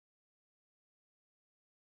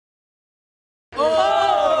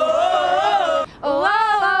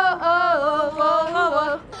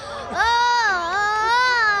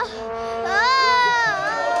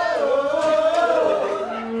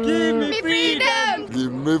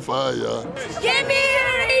me fire. Give me a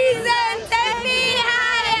reason, take me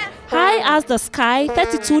higher. High as the sky,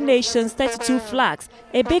 32 nations, 32 flags.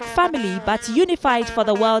 A big family, but unified for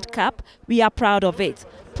the World Cup. We are proud of it.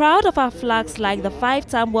 Proud of our flags like the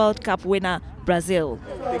 5-time World Cup winner, Brazil.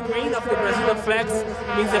 The green of the Brazilian flags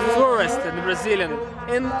means the forest in the Brazilian.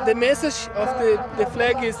 And the message of the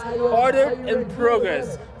flag is order and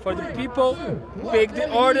progress. For the people, take the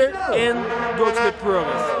order and go to the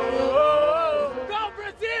progress. Go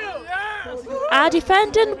Brazil! Yes! Our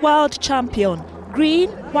defending world champion, green,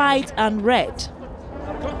 white and red.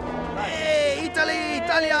 Hey, Italy,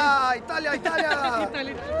 Italia, Italia,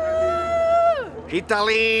 Italia.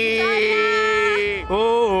 Italy!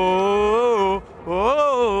 Oh, oh, oh,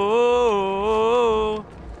 oh,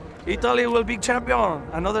 Italy will be champion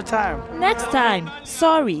another time. Next time,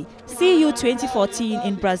 sorry, see you 2014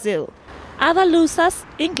 in Brazil. Other losers,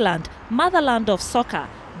 England, motherland of soccer,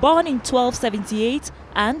 born in 1278,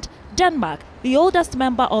 and Denmark, the oldest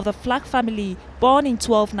member of the flag family, born in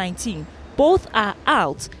 1219. Both are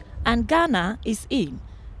out, and Ghana is in.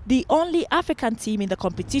 The only African team in the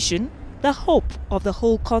competition, the hope of the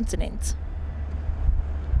whole continent.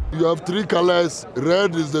 You have 3 colors.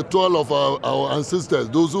 Red is the toil of our ancestors,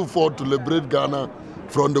 those who fought to liberate Ghana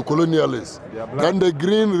from the colonialists. Then the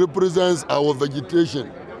green represents our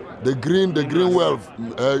vegetation, the green wealth.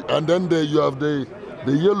 And then you have the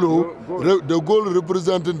yellow, the gold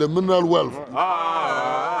representing the mineral wealth.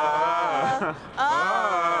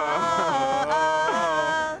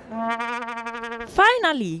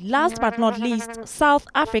 Finally, last but not least, South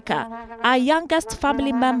Africa, our youngest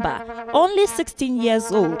family member, only 16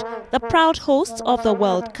 years old, the proud host of the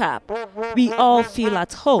World Cup. We all feel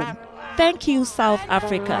at home. Thank you, South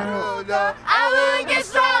Africa. I will get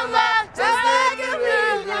stronger, just like a